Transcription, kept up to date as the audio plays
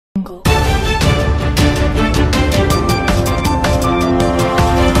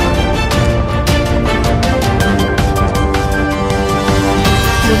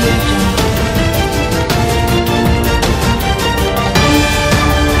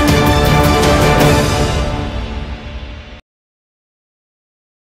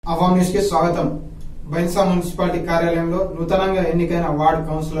అవాం news కి స్వాగతం. Bhainsa municipality కార్యాలయంలో నూతనంగా ఎన్నికైన వార్డు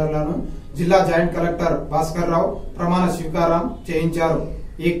కౌన్సిలర్లను జిల్లా జాయింట్ కలెక్టర్ భాస్కర్ రావు ప్రమాణ స్వీకారం చేయించారు.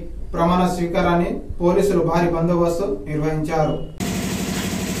 ఈ ప్రమాణ స్వీకారాన్ని పోలీసులు భారీ బందోబస్తు నిర్వహించారు.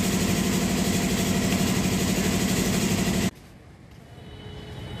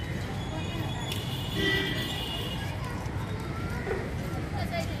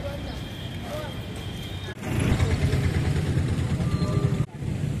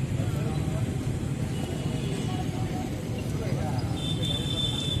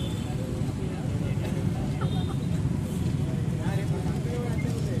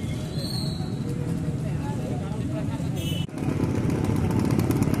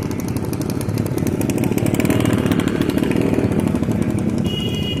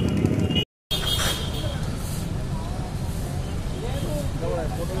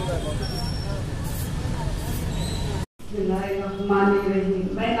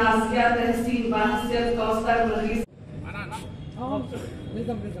 मैं नासिया तहसीन बाहसियत कौसर मरीज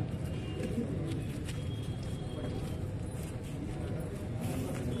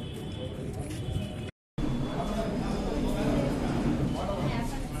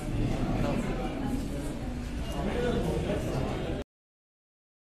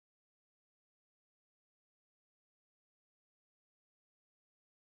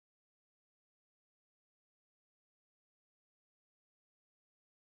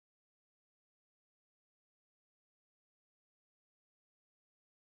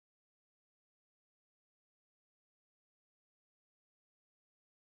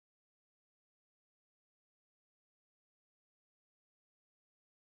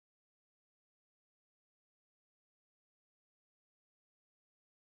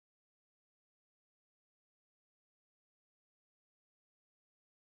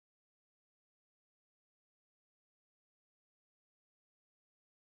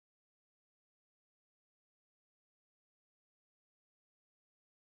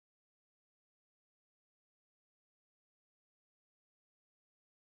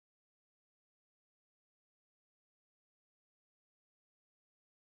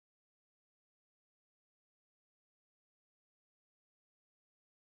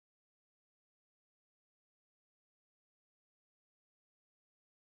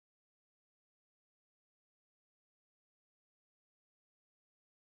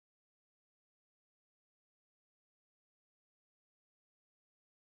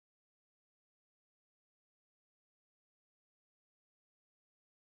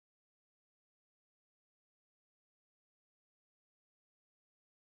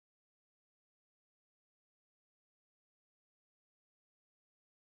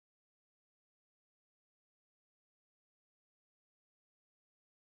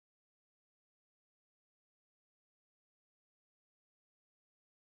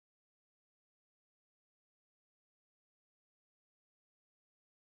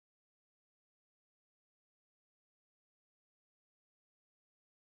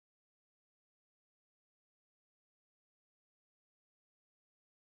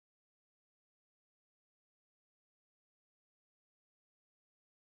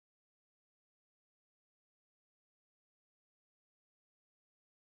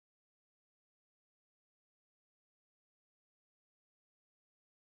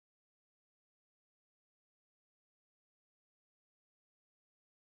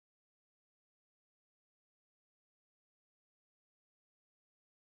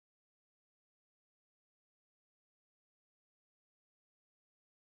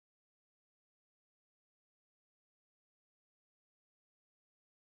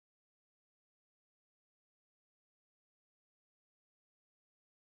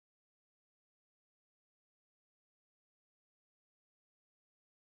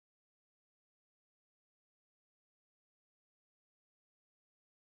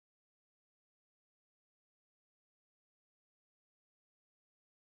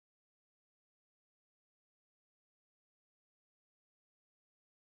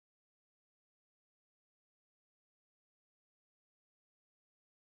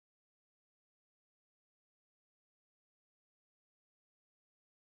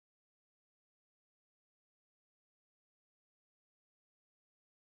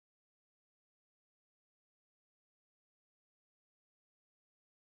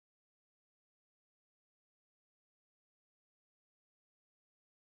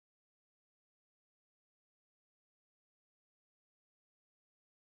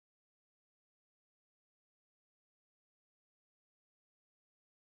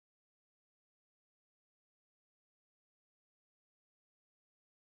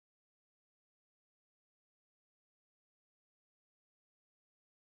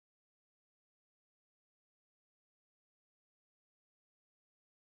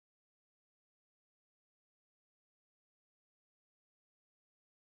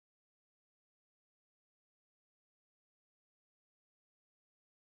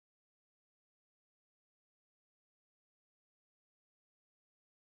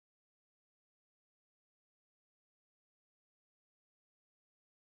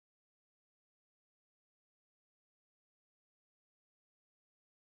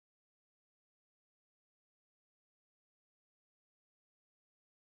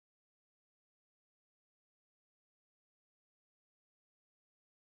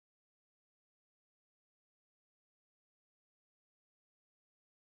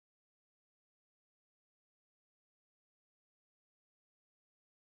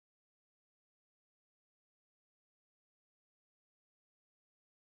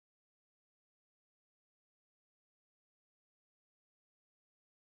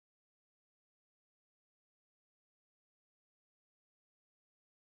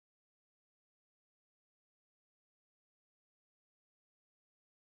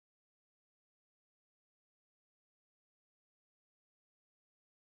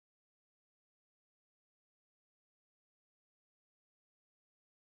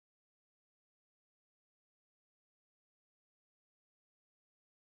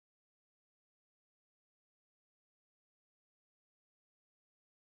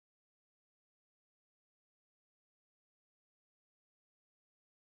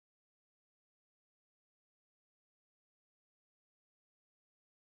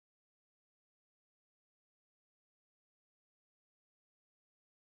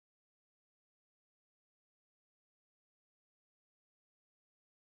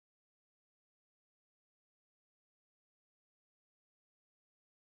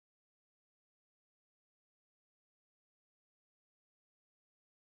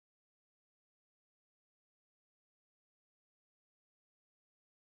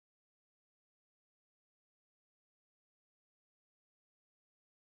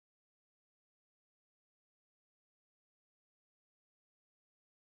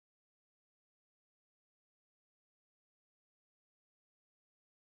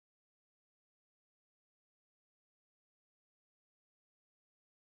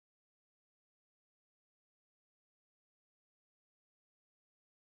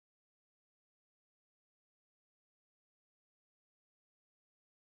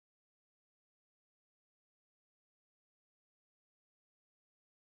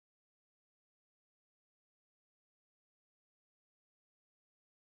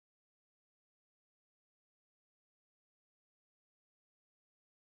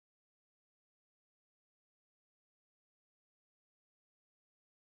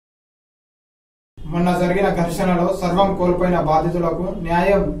మొన్న జరిగిన ఘర్షణలో సర్వం కోల్పోయిన బాధితులకు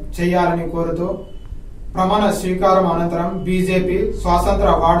న్యాయం చేయాలని కోరుతూ ప్రమాణ స్వీకారం అనంతరం బీజేపీ స్వాతంత్ర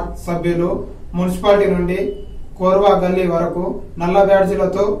వార్డ్ సభ్యులు మున్సిపాలిటీ నుండి కోర్వా గల్లీ వరకు నల్ల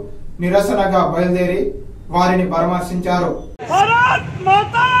బ్యాడ్జీలతో నిరసనగా బయలుదేరి వారిని పరామర్శించారు.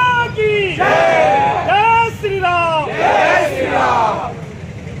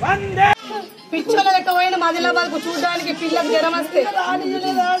 పిచ్చోళ్ళ లెక్క పోయిన ఆదిలాబాద్ కు చూడడానికి పిల్లలకు జ్వరం వస్తే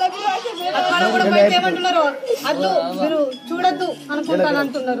అక్కడ కూడా బయట ఏమంటున్నారు, అద్దు మీరు చూడొద్దు అనుకుంటాను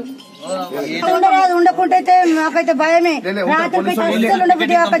అంటున్నారు. ఉండకుంటే మాకైతే భయమే. రాత్రి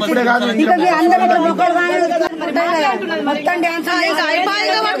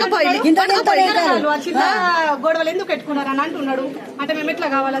గొడవలు ఎందుకు పెట్టుకున్నారు అని అంటున్నాడు. అంటే మేము ఎట్లా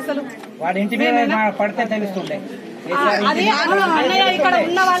కావాలి అసలు? వాడి ఇంటి మీద పడితే తెలుస్తుండే. అది అన్నయ్య ఇక్కడ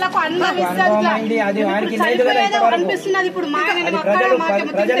ఉన్న వాళ్ళకు అనిపిస్తున్నది. ఇప్పుడు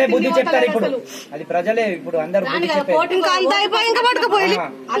ప్రజలే బుద్ధి చెప్తారు. ఇప్పుడు అది ప్రజలే ఇప్పుడు అందరు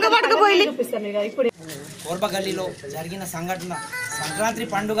కోర్బా గల్లీలో జరిగిన సంఘటన సంక్రాంతి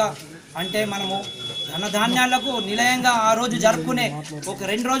పండుగ అంటే మనము ధనధాన్యాలకు నిలయంగా ఆ రోజు జరుపుకునే ఒక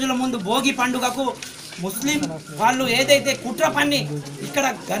 2 రోజుల ముందు భోగి పండుగకు ముస్లిం వాళ్ళు ఏదైతే కుట్ర పన్ని ఇక్కడ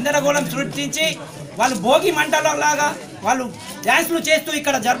గందరగోళం సృష్టించి వాళ్ళు భోగి మంటలలాగా వాళ్ళు డ్యాన్స్లు చేస్తూ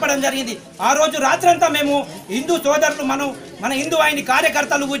ఇక్కడ జరపడం జరిగింది. ఆ రోజు రాత్రంతా మేము హిందూ సోదరులు మన హిందూ అయిన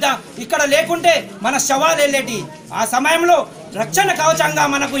కార్యకర్తలు కూడా ఇక్కడ లేకుంటే మన శవాలు వెళ్ళేటి. ఆ సమయంలో రక్షణ కవచంగా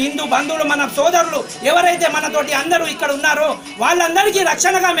మనకు హిందూ బంధువులు మన సోదరులు ఎవరైతే మనతోటి అందరూ ఇక్కడ ఉన్నారో వాళ్ళందరికీ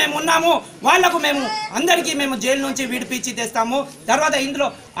రక్షణగా మేము ఉన్నాము. వాళ్లకు అందరికీ మేము జైలు నుంచి విడిపించి తెస్తాము. తర్వాత ఇందులో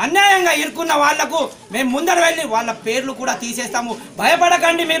అన్యాయంగా ఇరుక్కున్న వాళ్లకు మేము ముందర వెళ్ళి వాళ్ళ పేర్లు కూడా తీసేస్తాము.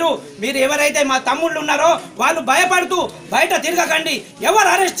 భయపడకండి. మీరు ఎవరైతే మా తమ్ముళ్ళు ఉన్నారో వాళ్ళు భయపడుతూ బయట తిరగకండి. ఎవరు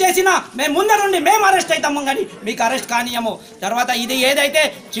అరెస్ట్ చేసినా మేము ముందరుండి మేము అరెస్ట్ అవుతాము, కానీ మీకు అరెస్ట్ కానియము. తర్వాత ఇది ఏదైతే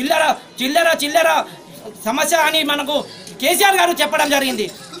చిల్లర సమస్య అని మనకు కేసీఆర్ గారు చెప్పడం జరిగింది.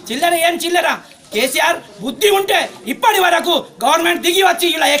 చిల్లర కేసీఆర్ బుద్ధి ఉంటే ఇప్పటి వరకు గవర్నమెంట్ దిగి వచ్చి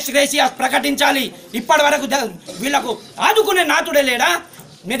ఇలా ఎక్స్గ్రేషియా ప్రకటించాలి. ఇప్పటి వరకు వీళ్లకు ఆదుకునే నాతుడే లేడా?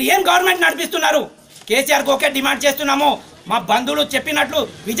 మీరు ఏం గవర్నమెంట్ నడిపిస్తున్నారు? కేసీఆర్కి ఒకే డిమాండ్ చేస్తున్నాము. మా బంధువులు చెప్పినట్లు,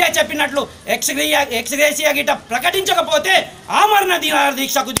 విజయ్ చెప్పినట్లు ఎక్స్గ్రేషియా గిట్ట ప్రకటించకపోతే ఆమరణ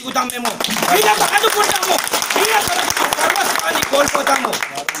దీక్షకు దిగుతాం. మేము వీళ్ళకు ఆదుకుంటాము. సర్వస్వాన్ని కోల్పోతాము.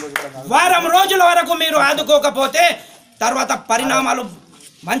 వారం రోజుల వరకు మీరు ఆదుకోకపోతే తర్వాత పరిణామాలు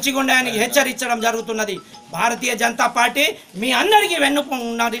మంచిగా ఉన్నాయని హెచ్చరించడం జరుగుతున్నది. భారతీయ జనతా పార్టీ మీ అందరికీ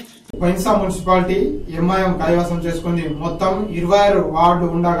వెన్నుకున్నది. భైన్సా మున్సిపాలిటీ ఎంఐఎం కైవసం చేసుకుంది. మొత్తం 26 వార్డు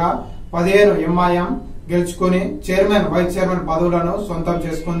ఉండగా 15 ఎంఐఎం గెలుచుకుని చైర్మన్, వైస్ చైర్మన్ పదవులను సొంతం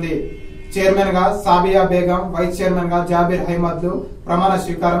చేసుకుంది. చైర్మన్ గా సాబియా బేగం, వైస్ చైర్మన్ గా జాబీర్ అహ్మద్లు ప్రమాణ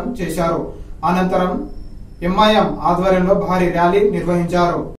స్వీకారం చేశారు. అనంతరం ఎంఐఎం ఆధ్వర్యంలో భారీ ర్యాలీ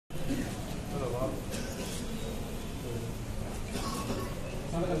నిర్వహించారు.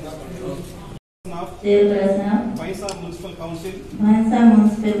 Chairperson of Bhainsa Municipal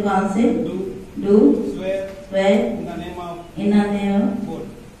Council do swear in the name of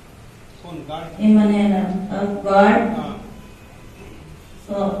God. In the name of God.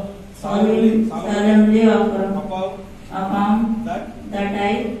 So solemnly affirm that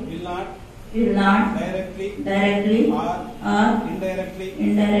I will not directly or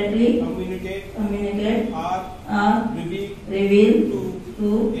indirectly communicate or reveal to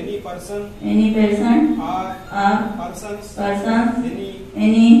any person or persons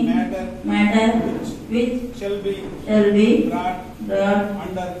any matter which shall be brought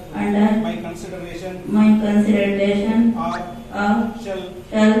under my consideration or shall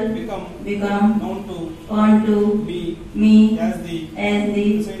become known to me as the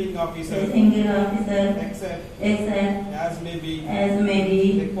presiding officer except as may be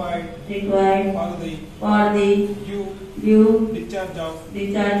required for the due discharge of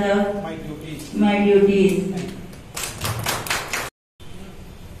my duties.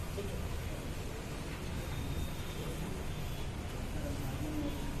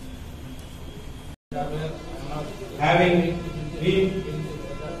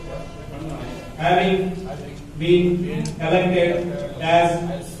 Having been elected as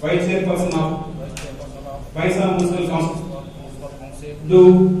vice chairperson of Bhainsa Municipal Council, do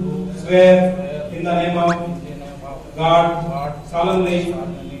swear in the name of God solemnly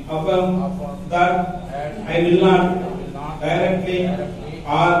affirm that I will not directly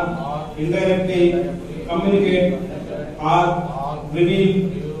or indirectly communicate or reveal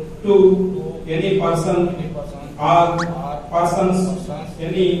to any person or persons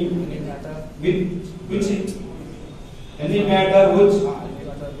any matter which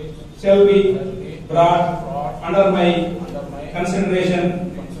shall be brought under my consideration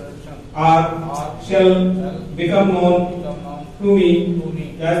or shall become known to me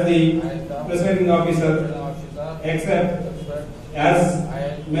as the presiding officer, except as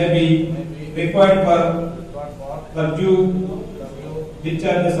may be required for the due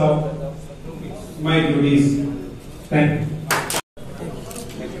discharges of my duties. Thank you.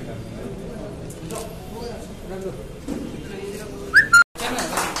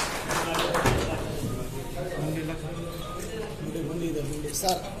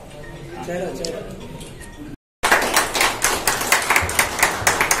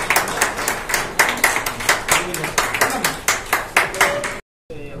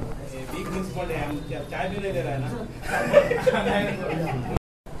 चाय भी नहीं दे रहा है ना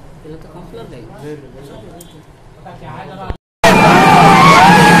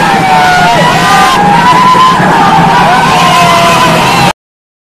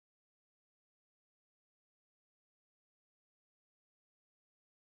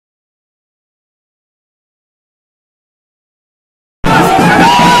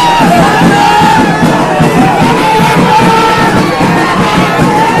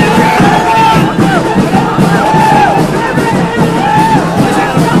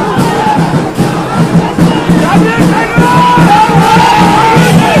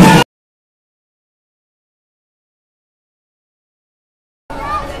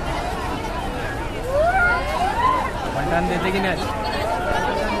देते कि नहीं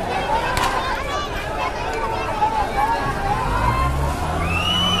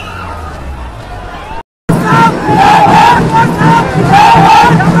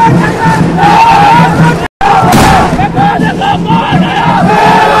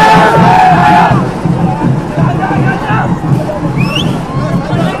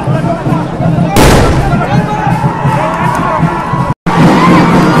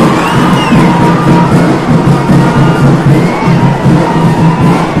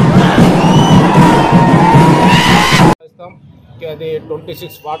అది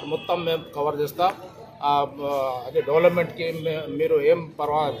 26 వాట్ మొత్తం మేము కవర్ చేస్తాం. అది డెవలప్మెంట్కి మీరు ఏం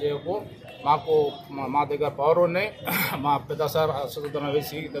పర్వా చేయకు. మాకు మా దగ్గర పవర్ ఉన్నాయి. మా పెద్ద సార్ అసదుద్దీన్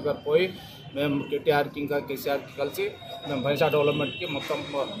ఓవైసీ దగ్గర పోయి మేము కేటీఆర్కి ఇంకా కేసీఆర్కి కలిసి మేము భైంసా డెవలప్మెంట్కి మొత్తం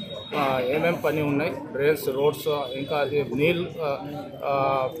ఏమేమి పని ఉన్నాయి, డ్రైన్స్, రోడ్స్, ఇంకా అది నీళ్ళు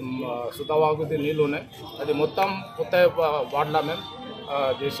సుతవాగుది నీళ్ళు ఉన్నాయి. అది మొత్తం కొత్త వార్డులా మేము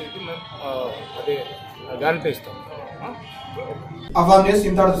చేసేది మేము అది గ్యారంటీ ఇస్తాం. అవామ్ న్యూస్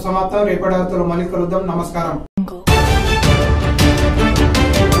ఇంతటితో సమాప్తం. రేపటి వార్తలు మళ్ళీ కలుద్దాం. నమస్కారం.